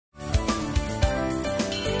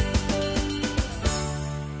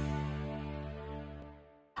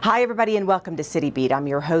Hi, everybody, and welcome to City Beat. I'm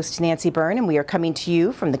your host, Nancy Byrne, and we are coming to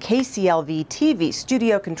you from the KCLV TV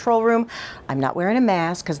studio control room. I'm not wearing a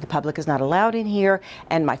mask because the public is not allowed in here,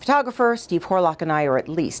 and my photographer, Steve Horlock, and I are at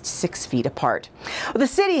least 6 feet apart. Well, the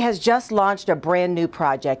city has just launched a brand new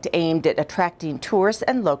project aimed at attracting tourists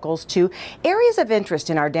and locals to areas of interest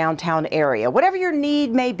in our downtown area. Whatever your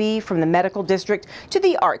need may be, from the medical district to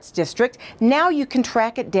the arts district, now you can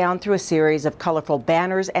track it down through a series of colorful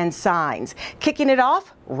banners and signs. Kicking it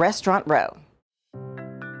off, Restaurant Row.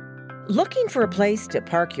 Looking for a place to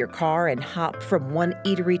park your car and hop from one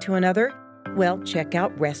eatery to another? Well, check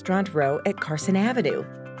out Restaurant Row at Carson Avenue.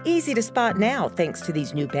 Easy to spot now thanks to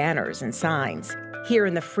these new banners and signs. Here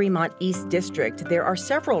in the Fremont East District, there are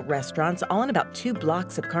several restaurants all in about 2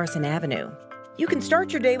 blocks of Carson Avenue. You can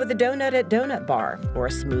start your day with a donut at Donut Bar or a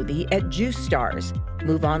smoothie at Juice Stars.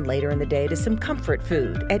 Move on later in the day to some comfort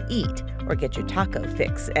food at Eat, or get your taco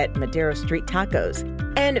fix at Madero Street Tacos.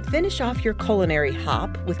 And finish off your culinary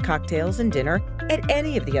hop with cocktails and dinner at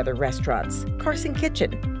any of the other restaurants: Carson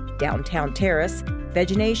Kitchen, Downtown Terrace,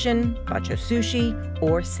 Vegination, Bacho Sushi,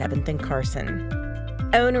 or 7th and Carson.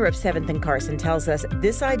 Owner of 7th and Carson tells us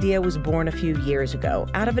this idea was born a few years ago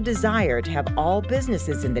out of a desire to have all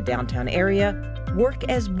businesses in the downtown area work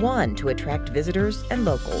as one to attract visitors and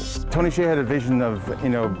locals. Tony Hsieh had a vision of,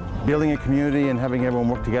 building a community and having everyone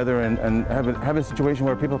work together and have a situation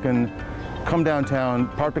where people can come downtown,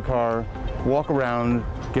 park the car, walk around,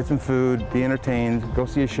 get some food, be entertained, go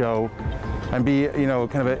see a show, and be,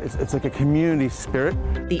 it's like a community spirit.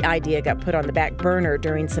 The idea got put on the back burner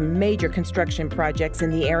during some major construction projects in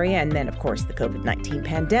the area, and then, of course, the COVID-19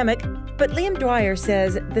 pandemic. But Liam Dwyer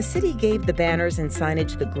says the city gave the banners and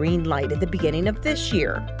signage the green light at the beginning of this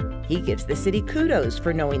year. He gives the city kudos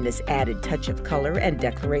for knowing this added touch of color and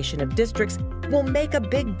declaration of districts will make a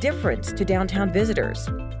big difference to downtown visitors.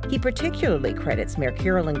 He particularly credits Mayor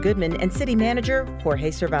Carolyn Goodman and City Manager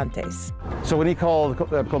Jorge Cervantes. So when he called a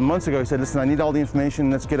couple months ago, he said, listen, I need all the information,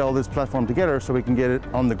 let's get all this platform together so we can get it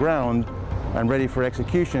on the ground and ready for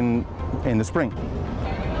execution in the spring.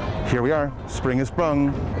 Here we are, spring has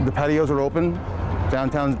sprung, the patios are open,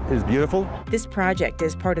 downtown is beautiful. This project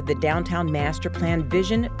is part of the Downtown Master Plan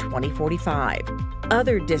Vision 2045.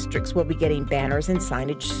 Other districts will be getting banners and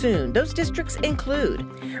signage soon. Those districts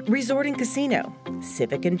include Resort and Casino,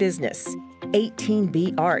 Civic and Business,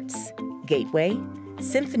 18B Arts, Gateway,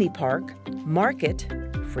 Symphony Park, Market,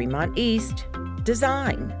 Fremont East,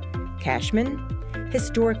 Design, Cashman,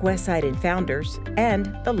 Historic West Side and Founders,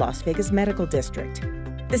 and the Las Vegas Medical District.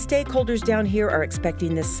 The stakeholders down here are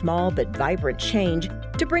expecting this small but vibrant change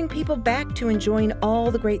to bring people back to enjoying all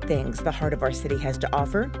the great things the heart of our city has to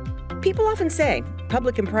offer. People often say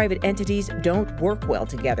public and private entities don't work well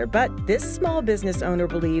together, but this small business owner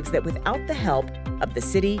believes that without the help of the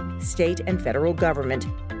city, state, and federal government,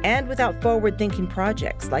 and without forward-thinking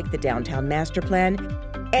projects like the Downtown Master Plan,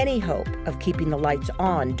 any hope of keeping the lights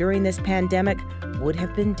on during this pandemic would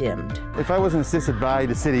have been dimmed. If I wasn't assisted by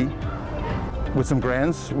the city with some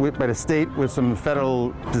grants, by the state with some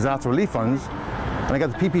federal disaster relief funds, and I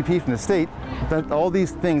got the PPP from the state, all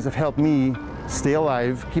these things have helped me stay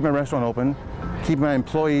alive, keep my restaurant open, keep my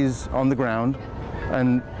employees on the ground,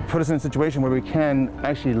 and put us in a situation where we can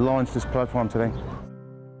actually launch this platform today.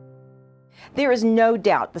 There is no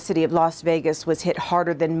doubt the city of Las Vegas was hit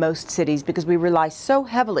harder than most cities because we rely so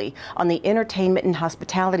heavily on the entertainment and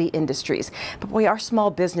hospitality industries. But boy, our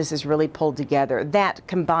small businesses really pulled together. That,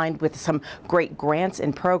 combined with some great grants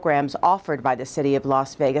and programs offered by the city of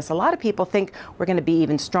Las Vegas, a lot of people think we're going to be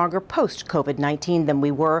even stronger post-COVID-19 than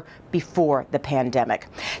we were before the pandemic.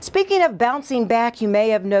 Speaking of bouncing back, you may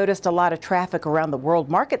have noticed a lot of traffic around the World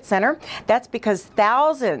Market Center. That's because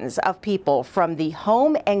thousands of people from the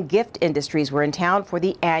home and gift industries were in town for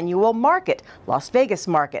the annual market, Las Vegas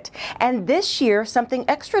Market. And this year, something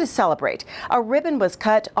extra to celebrate. A ribbon was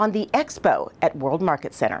cut on the expo at World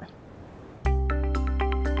Market Center.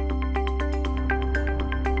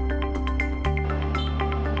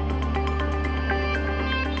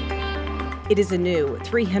 It is a new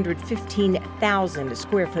 315,000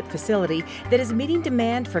 square foot facility that is meeting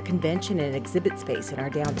demand for convention and exhibit space in our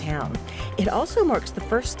downtown. It also marks the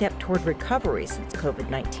first step toward recovery since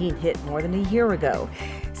COVID-19 hit more than a year ago.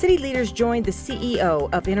 City leaders joined the CEO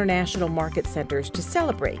of International Market Centers to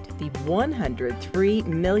celebrate the $103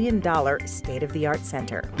 million state-of-the-art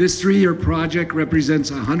center. This 3-year project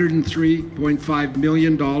represents a $103.5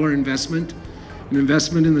 million investment, an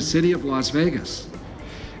investment in the city of Las Vegas.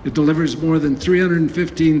 It delivers more than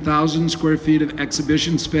 315,000 square feet of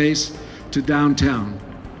exhibition space to downtown,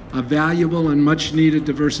 a valuable and much-needed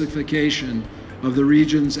diversification of the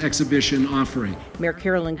region's exhibition offering. Mayor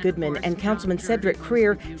Carolyn Goodman and Councilman Cedric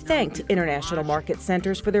Creer thanked International Market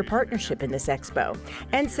Centers for their partnership in this expo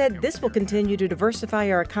and said this will continue to diversify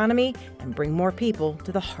our economy and bring more people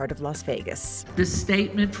to the heart of Las Vegas. The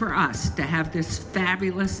statement for us to have this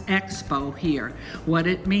fabulous expo here, what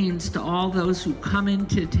it means to all those who come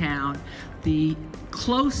into town, the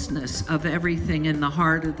closeness of everything in the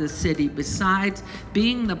heart of the city, besides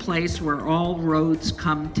being the place where all roads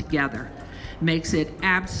come together, makes it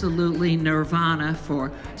absolutely nirvana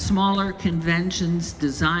for smaller conventions,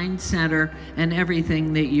 design center, and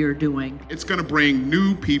everything that you're doing. It's going to bring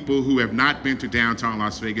new people who have not been to downtown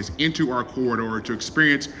Las Vegas into our corridor to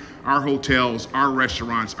experience our hotels, our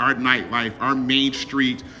restaurants, our nightlife, our main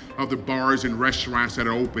street of the bars and restaurants that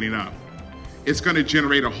are opening up. It's going to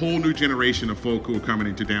generate a whole new generation of folk who are coming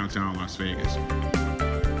into downtown Las Vegas.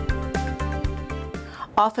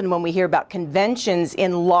 Often when we hear about conventions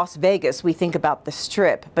in Las Vegas, we think about the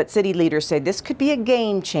Strip, but city leaders say this could be a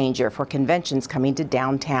game changer for conventions coming to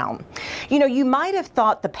downtown. You know, you might have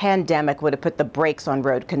thought the pandemic would have put the brakes on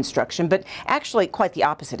road construction, but actually quite the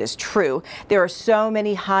opposite is true. There are so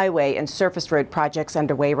many highway and surface road projects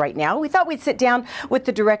underway right now. We thought we'd sit down with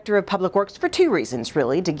the Director of Public Works for two reasons,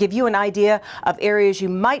 really, to give you an idea of areas you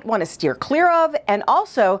might want to steer clear of, and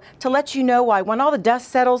also to let you know why when all the dust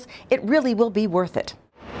settles, it really will be worth it.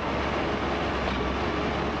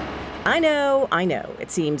 I know. It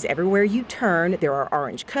seems everywhere you turn, there are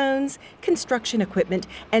orange cones, construction equipment,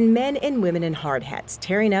 and men and women in hard hats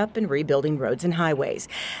tearing up and rebuilding roads and highways.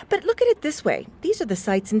 But look at it this way. These are the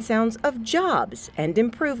sights and sounds of jobs and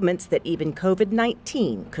improvements that even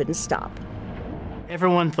COVID-19 couldn't stop.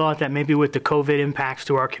 Everyone thought that maybe with the COVID impacts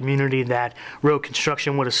to our community that road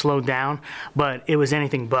construction would have slowed down, but it was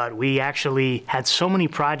anything but. We actually had so many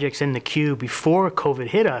projects in the queue before COVID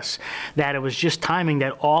hit us that it was just timing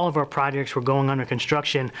that all of our projects were going under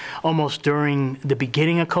construction almost during the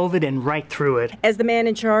beginning of COVID and right through it. As the man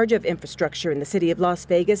in charge of infrastructure in the city of Las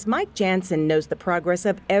Vegas, Mike Jansen knows the progress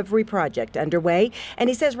of every project underway, and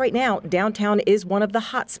he says right now downtown is one of the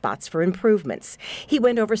hot spots for improvements. He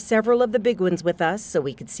went over several of the big ones with us so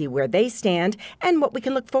we could see where they stand and what we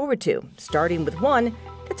can look forward to, starting with one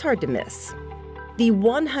that's hard to miss. The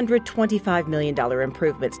 $125 million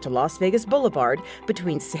improvements to Las Vegas Boulevard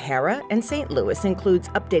between Sahara and St. Louis includes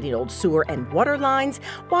updating old sewer and water lines,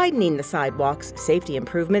 widening the sidewalks, safety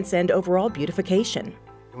improvements, and overall beautification.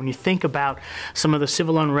 When you think about some of the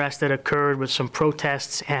civil unrest that occurred with some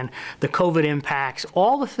protests and the COVID impacts,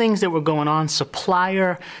 all the things that were going on,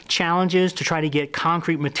 supplier challenges to try to get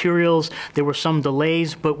concrete materials, there were some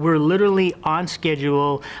delays, but we're literally on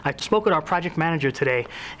schedule. I spoke with our project manager today,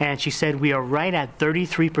 and she said we are right at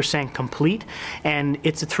 33% complete, and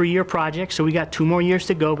it's a 3-year project, so we got 2 more years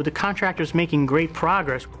to go, but the contractor's making great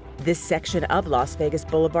progress. This section of Las Vegas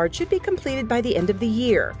Boulevard should be completed by the end of the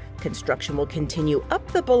year. Construction will continue up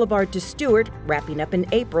the boulevard to Stewart, wrapping up in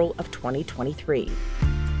April of 2023.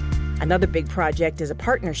 Another big project is a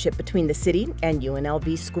partnership between the city and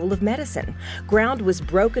UNLV School of Medicine. Ground was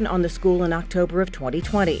broken on the school in October of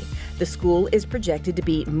 2020. The school is projected to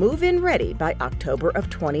be move-in ready by October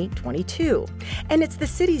of 2022. And it's the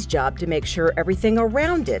city's job to make sure everything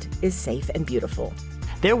around it is safe and beautiful.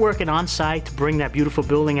 They're working on site to bring that beautiful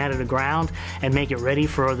building out of the ground and make it ready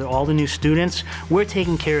for all the new students. We're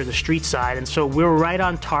taking care of the street side, and so we're right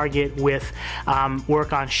on target with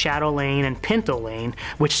work on Shadow Lane and Pinto Lane,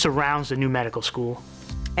 which surrounds the new medical school.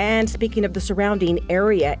 And speaking of the surrounding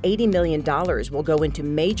area, $80 million will go into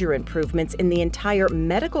major improvements in the entire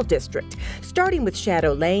medical district, starting with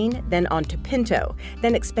Shadow Lane, then on to Pinto,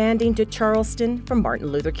 then expanding to Charleston from Martin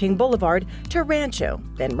Luther King Boulevard to Rancho,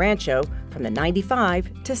 then Rancho from the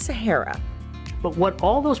 95 to Sahara. But what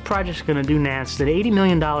all those projects are going to do, Nance, that $80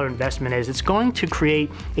 million investment is, it's going to create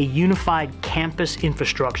a unified campus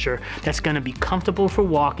infrastructure that's going to be comfortable for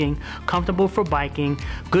walking, comfortable for biking,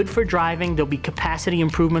 good for driving. There'll be capacity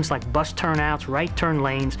improvements like bus turnouts, right turn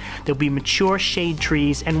lanes. There'll be mature shade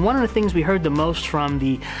trees. And one of the things we heard the most from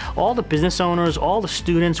all the business owners, all the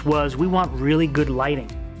students was, we want really good lighting.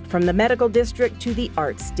 From the medical district to the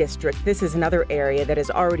arts district, this is another area that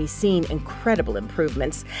has already seen incredible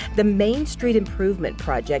improvements. The Main Street Improvement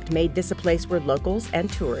Project made this a place where locals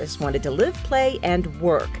and tourists wanted to live, play, and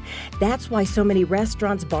work. That's why so many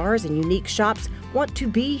restaurants, bars, and unique shops want to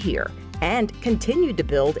be here and continue to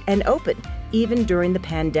build and open, even during the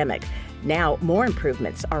pandemic. Now, more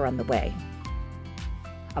improvements are on the way.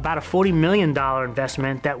 about a $40 million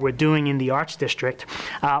investment that we're doing in the Arts District.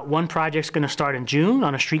 One project's going to start in June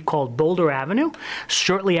on a street called Boulder Avenue.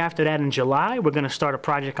 Shortly after that, in July, we're going to start a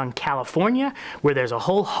project on California, where there's a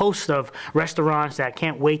whole host of restaurants that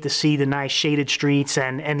can't wait to see the nice shaded streets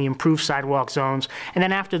and the improved sidewalk zones. And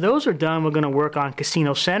then after those are done, we're going to work on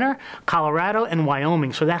Casino Center, Colorado, and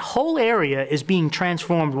Wyoming. So that whole area is being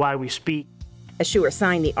transformed while we speak. Assure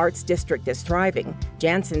sign the Arts District is thriving.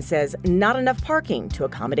 Jansen says not enough parking to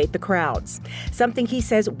accommodate the crowds, something he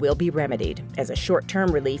says will be remedied. As a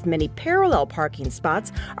short-term relief, many parallel parking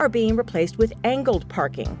spots are being replaced with angled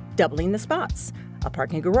parking, doubling the spots. A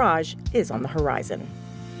parking garage is on the horizon.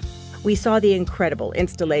 We saw the incredible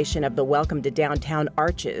installation of the Welcome to Downtown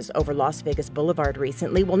arches over Las Vegas Boulevard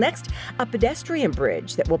recently. Well, next, a pedestrian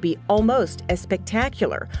bridge that will be almost as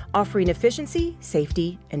spectacular, offering efficiency,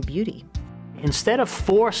 safety, and beauty. Instead of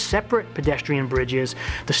 4 separate pedestrian bridges,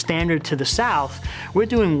 the standard to the south, we're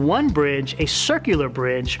doing one bridge, a circular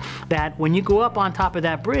bridge, that when you go up on top of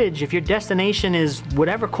that bridge, if your destination is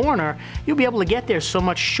whatever corner, you'll be able to get there so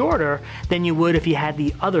much shorter than you would if you had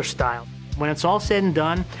the other style. When it's all said and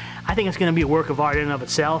done, I think it's going to be a work of art in and of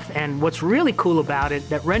itself. And what's really cool about it,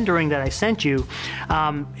 that rendering that I sent you,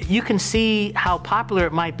 you can see how popular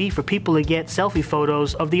it might be for people to get selfie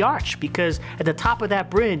photos of the arch, because at the top of that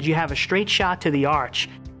bridge, you have a straight shot to the arch.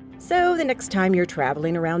 So the next time you're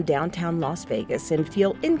traveling around downtown Las Vegas and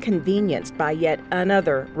feel inconvenienced by yet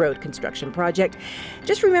another road construction project,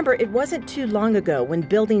 just remember it wasn't too long ago when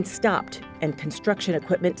buildings stopped and construction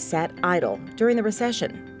equipment sat idle during the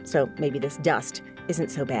recession. So maybe this dust isn't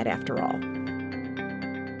so bad after all.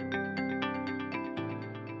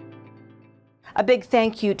 A big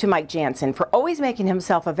thank you to Mike Jansen for always making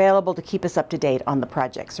himself available to keep us up to date on the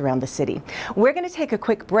projects around the city. We're going to take a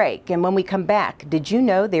quick break, and when we come back, did you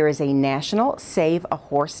know there is a National Save a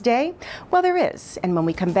Horse Day? Well, there is, and when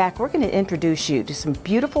we come back, we're going to introduce you to some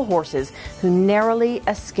beautiful horses who narrowly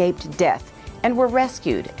escaped death and were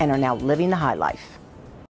rescued and are now living the high life.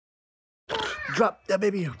 Drop that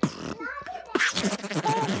baby.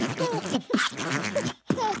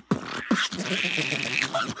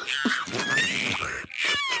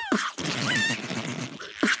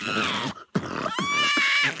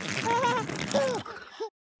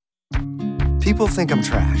 People think I'm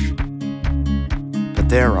trash, but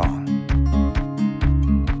they're wrong.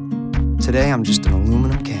 Today I'm just an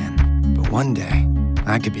aluminum can, but one day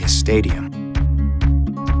I could be a stadium.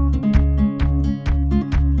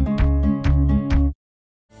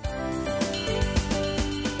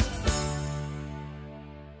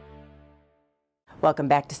 Welcome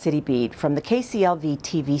back to City Beat from the KCLV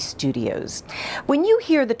TV studios. When you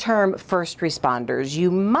hear the term first responders,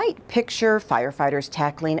 you might picture firefighters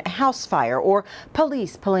tackling a house fire or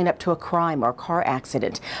police pulling up to a crime or car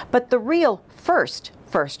accident. But the real first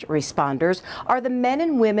responders are the men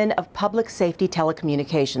and women of public safety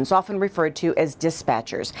telecommunications, often referred to as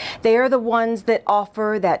dispatchers. They are the ones that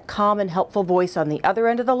offer that calm and helpful voice on the other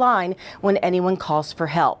end of the line when anyone calls for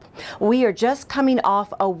help. We are just coming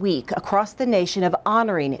off a week across the nation of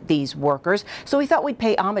honoring these workers, so we thought we'd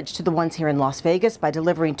pay homage to the ones here in Las Vegas by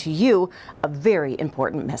delivering to you a very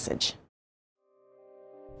important message.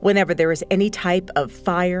 Whenever there is any type of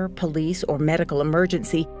fire, police, or medical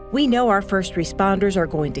emergency, we know our first responders are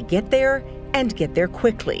going to get there and get there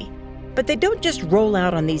quickly. But they don't just roll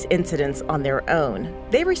out on these incidents on their own.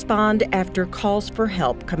 They respond after calls for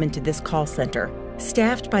help come into this call center,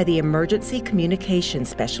 staffed by the emergency communication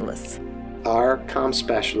specialists. Our comm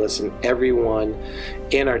specialists and everyone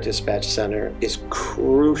in our dispatch center is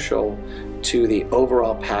crucial to the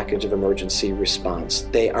overall package of emergency response.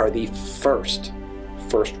 They are the first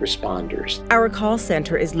responders. Our call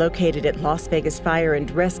center is located at Las Vegas Fire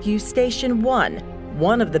and Rescue Station 1,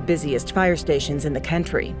 one of the busiest fire stations in the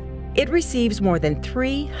country. It receives more than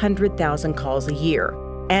 300,000 calls a year,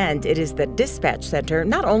 and it is the dispatch center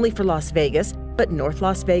not only for Las Vegas, but North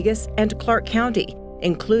Las Vegas and Clark County,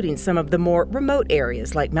 including some of the more remote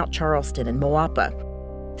areas like Mount Charleston and Moapa.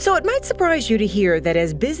 So it might surprise you to hear that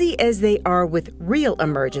as busy as they are with real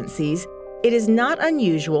emergencies, it is not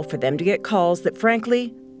unusual for them to get calls that,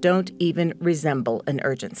 frankly, don't even resemble an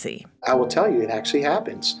urgency. I will tell you, it actually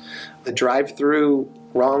happens. The drive-through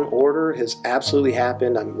wrong order has absolutely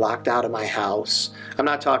happened. I'm locked out of my house. I'm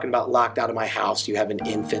not talking about locked out of my house. You have an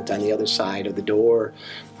infant on the other side of the door.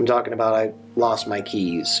 I'm talking about I lost my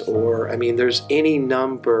keys. Or, I mean, there's any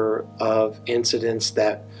number of incidents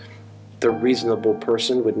that the reasonable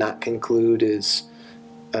person would not conclude is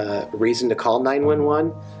a reason to call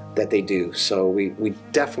 911. That they do. So we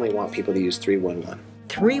definitely want people to use 311.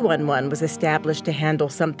 311 was established to handle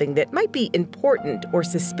something that might be important or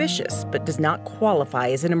suspicious but does not qualify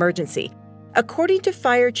as an emergency. According to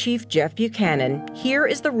Fire Chief Jeff Buchanan, here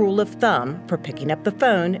is the rule of thumb for picking up the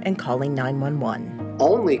phone and calling 911.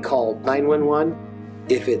 Only call 911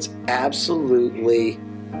 if it's absolutely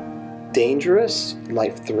dangerous,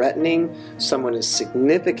 life-threatening, someone is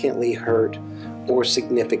significantly hurt or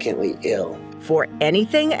significantly ill. For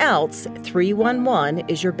anything else, 311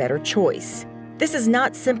 is your better choice. This is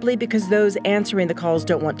not simply because those answering the calls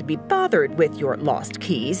don't want to be bothered with your lost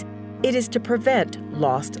keys. It is to prevent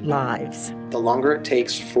lost lives. The longer it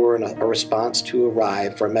takes for a response to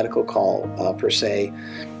arrive, for a medical call per se,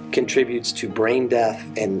 contributes to brain death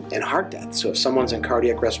and heart death. So if someone's in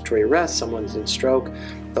cardiac respiratory arrest, someone's in stroke,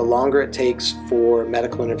 the longer it takes for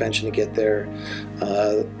medical intervention to get there,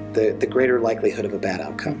 the greater likelihood of a bad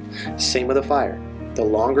outcome. Same with a fire. The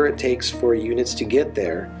longer it takes for units to get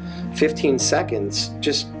there, 15 seconds,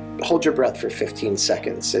 just hold your breath for 15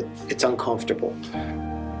 seconds. It's uncomfortable.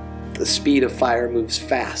 The speed of fire moves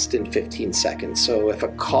fast in 15 seconds. So if a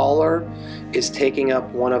caller is taking up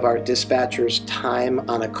one of our dispatchers' time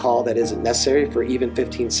on a call that isn't necessary for even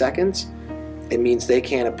 15 seconds, it means they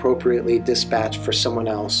can't appropriately dispatch for someone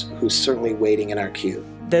else who's certainly waiting in our queue.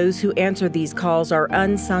 Those who answer these calls are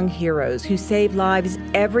unsung heroes who save lives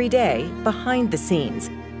every day behind the scenes.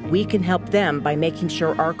 We can help them by making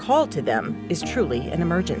sure our call to them is truly an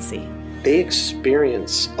emergency. They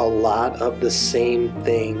experience a lot of the same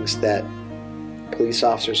things that police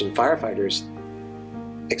officers and firefighters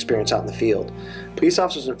experience out in the field. Police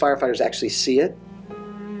officers and firefighters actually see it.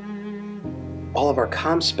 All of our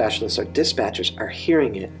comm specialists, our dispatchers, are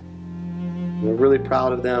hearing it. We're really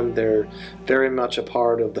proud of them. They're very much a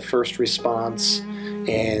part of the first response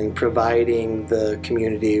and providing the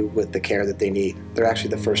community with the care that they need. They're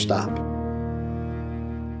actually the first stop.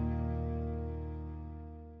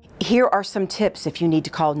 Here are some tips if you need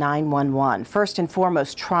to call 911. First and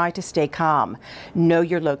foremost, try to stay calm. Know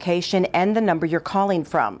your location and the number you're calling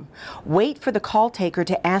from. Wait for the call taker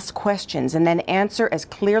to ask questions and then answer as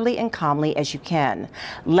clearly and calmly as you can.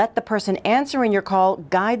 Let the person answering your call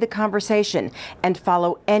guide the conversation and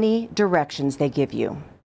follow any directions they give you.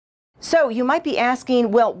 So you might be asking,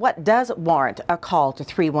 well, what does warrant a call to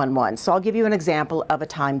 311? So I'll give you an example of a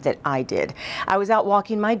time that I did. I was out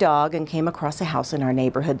walking my dog and came across a house in our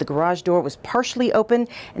neighborhood. The garage door was partially open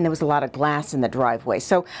and there was a lot of glass in the driveway.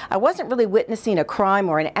 So I wasn't really witnessing a crime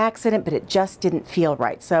or an accident, but it just didn't feel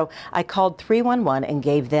right. So I called 311 and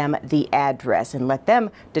gave them the address and let them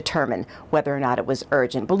determine whether or not it was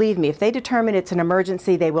urgent. Believe me, if they determine it's an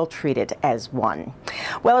emergency, they will treat it as one.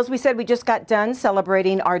 Well, as we said, we just got done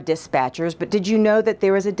celebrating our dispatchers, but did you know that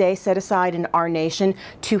there is a day set aside in our nation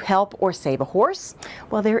to help or save a horse?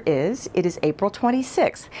 Well, there is. It is April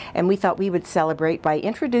 26th, and we thought we would celebrate by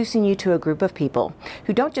introducing you to a group of people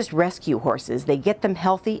who don't just rescue horses, they get them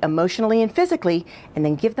healthy emotionally and physically, and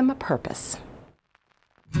then give them a purpose.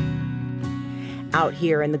 Out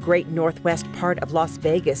here in the great northwest part of Las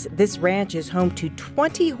Vegas, this ranch is home to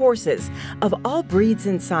 20 horses of all breeds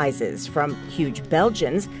and sizes, from huge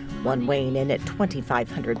Belgians, one weighing in at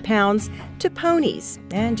 2,500 pounds, to ponies,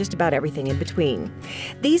 and just about everything in between.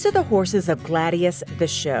 These are the horses of Gladius the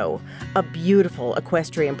Show, a beautiful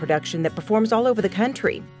equestrian production that performs all over the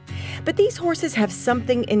country. But these horses have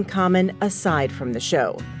something in common aside from the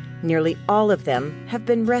show. Nearly all of them have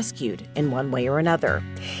been rescued in one way or another.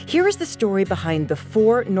 Here is the story behind the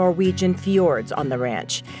 4 Norwegian fjords on the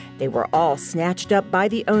ranch. They were all snatched up by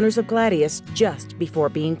the owners of Gladius just before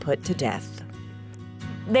being put to death.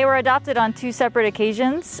 They were adopted on 2 separate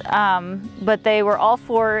occasions, but they were all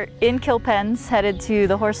 4 in kill pens headed to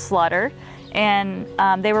the horse slaughter, and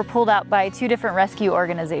they were pulled out by 2 different rescue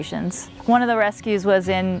organizations. One of the rescues was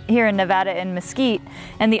here in Nevada in Mesquite,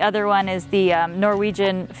 and the other one is the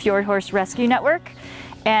Norwegian Fjord Horse Rescue Network.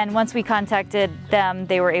 And once we contacted them,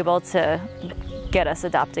 they were able to get us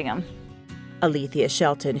adopting them. Alethea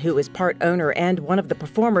Shelton, who is part owner and one of the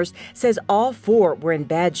performers, says all 4 were in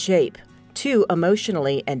bad shape, 2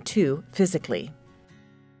 emotionally and 2 physically.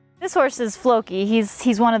 This horse is Floki.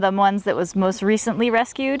 He's one of the ones that was most recently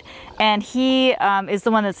rescued, and he is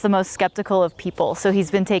the one that's the most skeptical of people. So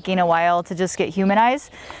he's been taking a while to just get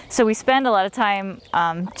humanized. So we spend a lot of time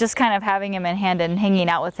just kind of having him in hand and hanging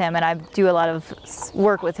out with him, and I do a lot of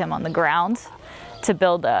work with him on the ground to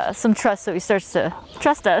build some trust so he starts to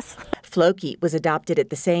trust us. Floki was adopted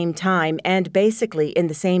at the same time and basically in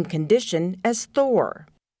the same condition as Thor.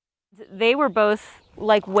 They were both,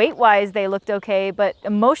 like, weight-wise they looked okay, but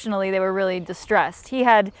emotionally they were really distressed. He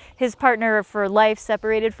had his partner for life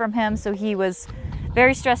separated from him, so he was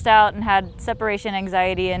very stressed out and had separation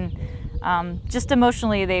anxiety, and Just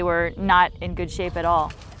emotionally, they were not in good shape at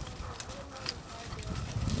all.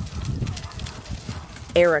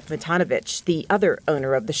 Eric Matanovich, the other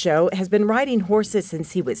owner of the show, has been riding horses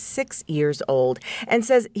since he was 6 years old and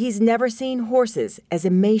says he's never seen horses as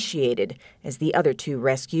emaciated as the other two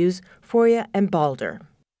rescues, Foya and Balder.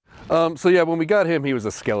 So yeah, when we got him, he was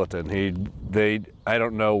a skeleton. I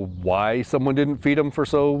don't know why someone didn't feed him for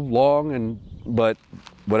so long, but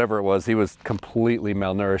whatever it was, he was completely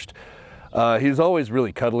malnourished. He was always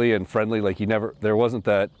really cuddly and friendly. Like there wasn't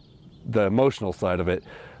the emotional side of it.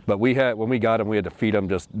 But when we got him, we had to feed him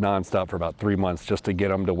just nonstop for about 3 months just to get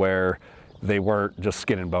him to where they weren't just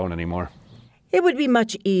skin and bone anymore. It would be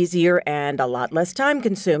much easier and a lot less time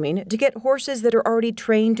consuming to get horses that are already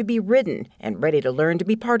trained to be ridden and ready to learn to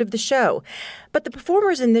be part of the show. But the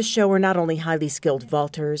performers in this show are not only highly skilled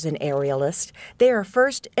vaulters and aerialists, they are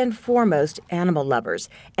first and foremost animal lovers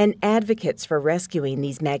and advocates for rescuing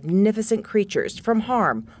these magnificent creatures from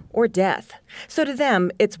harm or death. So to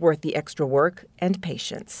them, it's worth the extra work and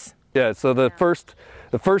patience. Yeah, so the first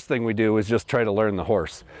thing we do is just try to learn the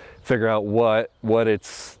horse, figure out what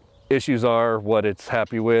its issues are, what it's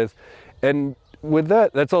happy with. And with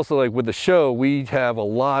that's also like with the show, we have a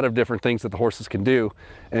lot of different things that the horses can do.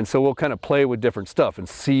 And so we'll kind of play with different stuff and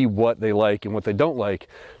see what they like and what they don't like.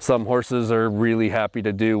 Some horses are really happy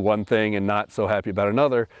to do one thing and not so happy about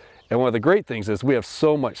another. And one of the great things is we have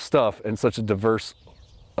so much stuff and such a diverse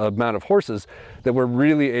amount of horses that we're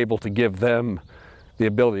really able to give them the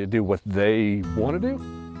ability to do what they want to do.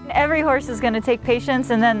 Every horse is going to take patience,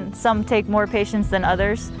 and then some take more patience than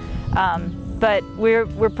others. But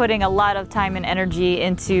we're putting a lot of time and energy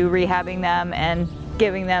into rehabbing them and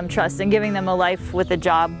giving them trust and giving them a life with a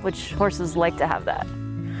job, which horses like to have that.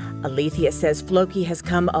 Alethea says Floki has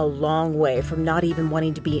come a long way from not even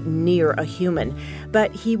wanting to be near a human,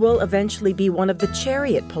 but he will eventually be one of the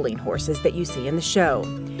chariot-pulling horses that you see in the show.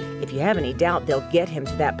 If you have any doubt they'll get him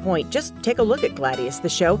to that point, just take a look at Gladius the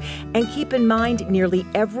show and keep in mind nearly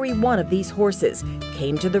every one of these horses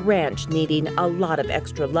came to the ranch needing a lot of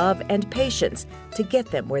extra love and patience to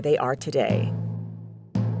get them where they are today.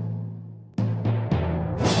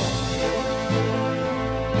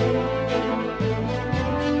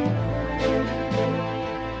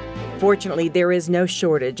 Fortunately, there is no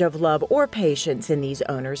shortage of love or patience in these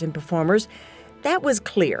owners and performers. That was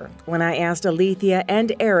clear when I asked Alethea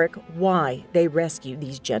and Eric why they rescue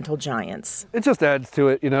these gentle giants. It just adds to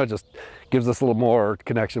it, just gives us a little more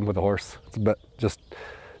connection with the horse. It's just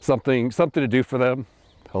something to do for them.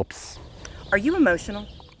 Helps. Are you emotional?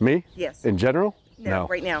 Me? Yes. In general? No.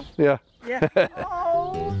 Right now? Yeah. Yeah.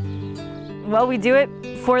 Oh. Well, we do it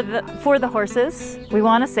for the horses. We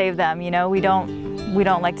want to save them, we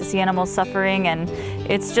don't like to see animals suffering, and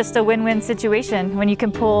it's just a win-win situation. When you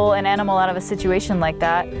can pull an animal out of a situation like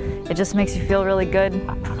that, it just makes you feel really good.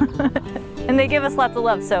 And they give us lots of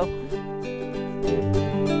love, so.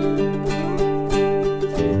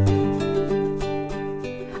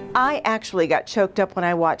 I actually got choked up when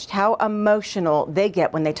I watched how emotional they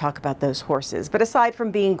get when they talk about those horses. But aside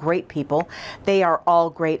from being great people, they are all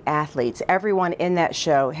great athletes. Everyone in that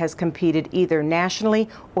show has competed either nationally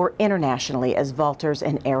or internationally as vaulters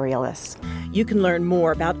and aerialists. You can learn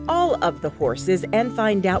more about all of the horses and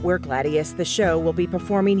find out where Gladius the Show will be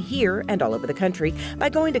performing here and all over the country by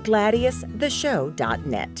going to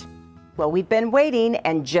gladiustheshow.net. Well, we've been waiting,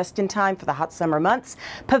 and just in time for the hot summer months,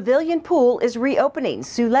 Pavilion Pool is reopening.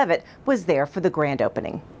 Sue Levitt was there for the grand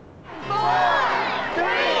opening. 4, 3,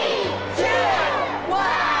 2,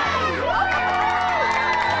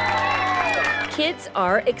 1. Kids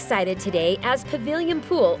are excited today as Pavilion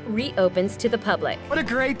Pool reopens to the public. What a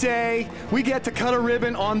great day. We get to cut a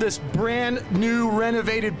ribbon on this brand new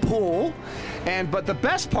renovated pool. But the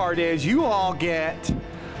best part is you all get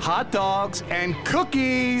hot dogs and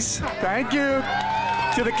cookies. Thank you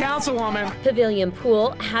to the councilwoman. Pavilion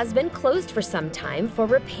Pool has been closed for some time for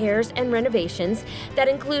repairs and renovations that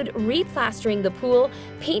include replastering the pool,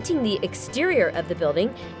 painting the exterior of the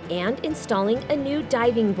building, and installing a new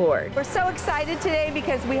diving board. We're so excited today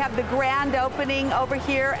because we have the grand opening over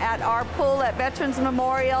here at our pool at Veterans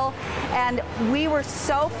Memorial, and we were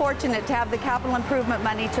so fortunate to have the capital improvement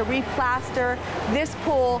money to replaster this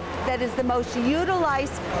pool that is the most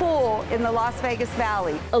utilized pool in the Las Vegas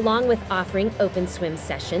Valley. Along with offering open swim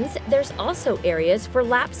sessions, there's also areas for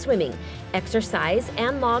lap swimming. Exercise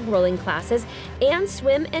and log rolling classes and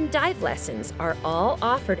swim and dive lessons are all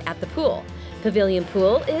offered at the pool. Pavilion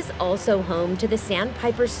Pool is also home to the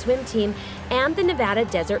Sandpipers swim team and the Nevada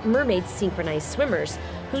Desert Mermaids synchronized swimmers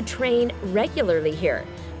who train regularly here.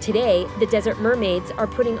 Today, the Desert Mermaids are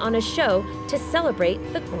putting on a show to celebrate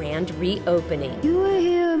the grand reopening. You were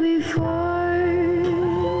here you before.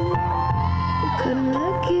 Couldn't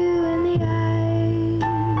look you in the eye.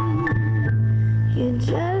 You're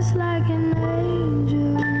just like an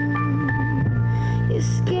angel. Your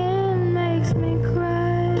skin makes me cry.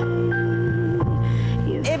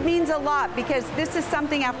 It means a lot because this is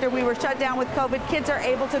something after we were shut down with COVID, kids are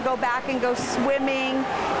able to go back and go swimming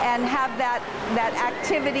and have that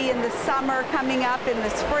activity in the summer coming up in the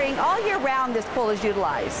spring. All year round this pool is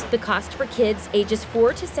utilized. The cost for kids ages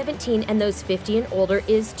 4 to 17 and those 50 and older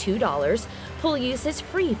is $2. Pool use is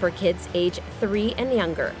free for kids age 3 and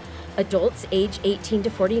younger. Adults age 18 to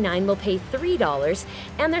 49 will pay $3,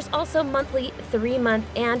 and there's also monthly 3-month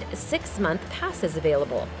and 6-month passes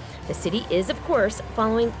available. The city is, of course,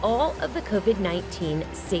 following all of the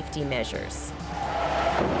COVID-19 safety measures.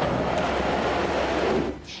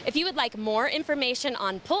 If you would like more information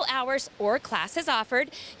on pool hours or classes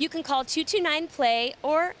offered, you can call 229-PLAY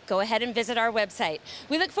or go ahead and visit our website.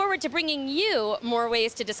 We look forward to bringing you more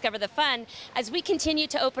ways to discover the fun as we continue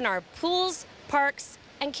to open our pools, parks,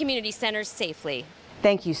 and community centers safely.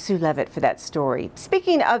 Thank you, Sue Levitt, for that story.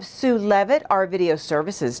 Speaking of Sue Levitt, our Video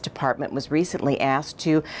Services Department was recently asked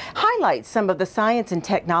to highlight some of the science and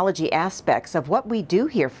technology aspects of what we do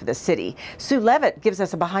here for the city. Sue Levitt gives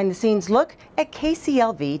us a behind-the-scenes look at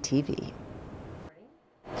KCLV TV.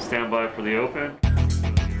 Stand by for the open.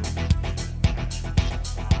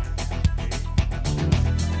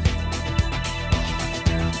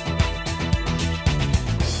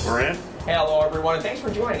 We're in. Hello everyone, and thanks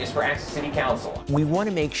for joining us for Access City Council. We want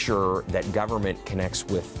to make sure that government connects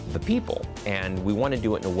with the people, and we want to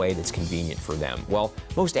do it in a way that's convenient for them. Well,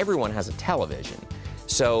 most everyone has a television,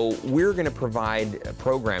 so we're going to provide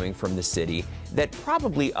programming from the city that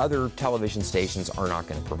probably other television stations are not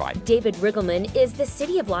going to provide. David Riggleman is the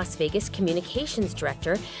City of Las Vegas Communications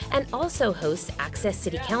Director and also hosts Access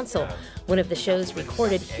City Council, one of the shows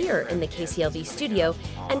recorded here in the KCLV studio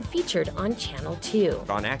and featured on Channel 2.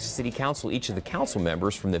 On Access City Council, each of the council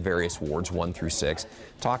members from the various wards 1 through 6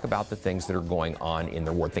 talk about the things that are going on in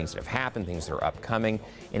their ward, things that have happened, things that are upcoming,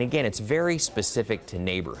 and again, it's very specific to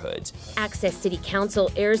neighborhoods. Access City Council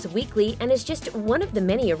airs weekly and is just one of the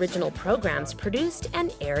many original programs produced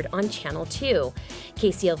and aired on Channel 2.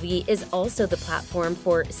 KCLV is also the platform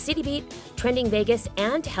for City Beat, Trending Vegas,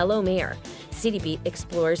 and Hello Mayor. City Beat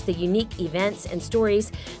explores the unique events and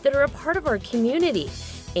stories that are a part of our community.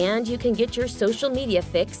 And you can get your social media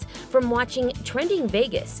fix from watching Trending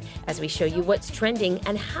Vegas as we show you what's trending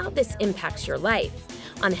and how this impacts your life.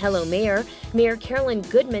 On Hello Mayor, Mayor Carolyn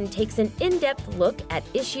Goodman takes an in-depth look at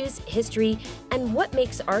issues, history, and what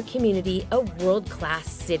makes our community a world-class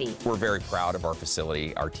city. We're very proud of our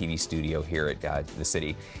facility, our TV studio here at the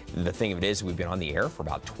city. The thing of it is, we've been on the air for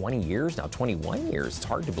about 20 years now, 21 years. It's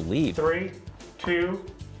hard to believe. 3, 2.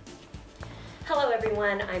 Hello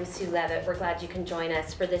everyone, I'm Sue Levitt. We're glad you can join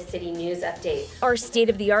us for this City News Update. Our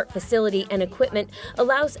state-of-the-art facility and equipment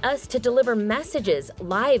allows us to deliver messages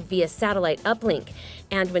live via satellite uplink.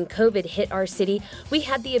 And when COVID hit our city, we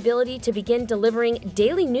had the ability to begin delivering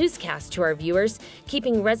daily newscasts to our viewers,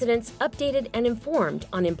 keeping residents updated and informed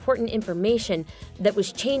on important information that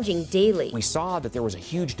was changing daily. We saw that there was a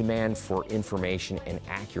huge demand for information and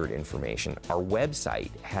accurate information. Our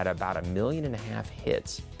website had about 1.5 million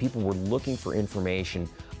hits. People were looking for information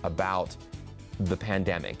about the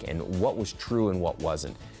pandemic and what was true and what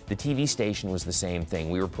wasn't. The TV station was the same thing.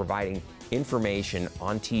 We were providing information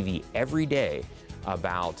on TV every day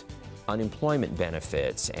about unemployment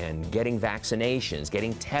benefits and getting vaccinations,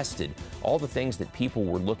 getting tested, all the things that people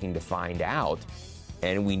were looking to find out.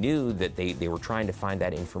 And we knew that they were trying to find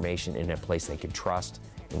that information in a place they could trust,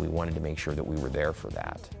 and we wanted to make sure that we were there for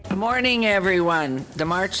that. Good morning, everyone. The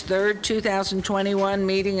March 3rd, 2021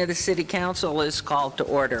 meeting of the City Council is called to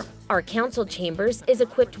order. Our council chambers is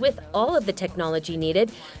equipped with all of the technology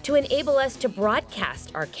needed to enable us to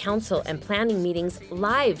broadcast our council and planning meetings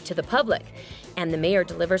live to the public. And the mayor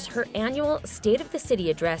delivers her annual State of the City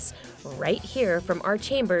address right here from our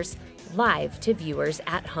chambers, live to viewers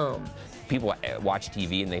at home. People watch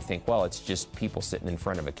TV and they think, well, it's just people sitting in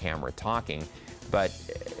front of a camera talking, but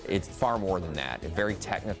it's far more than that. It's very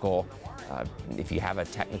technical. If you have a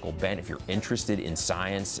technical bent, if you're interested in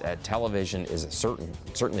science, television is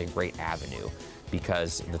certainly a great avenue,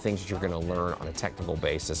 because the things that you're going to learn on a technical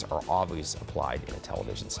basis are always applied in a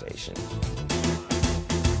television station.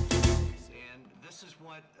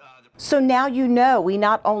 So now you know we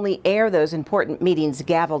not only air those important meetings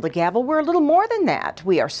gavel to gavel, we're a little more than that.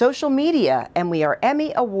 We are social media, and we are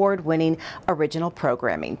Emmy Award-winning original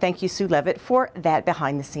programming. Thank you, Sue Levitt, for that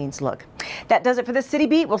behind-the-scenes look. That does it for the City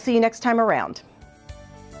Beat. We'll see you next time around.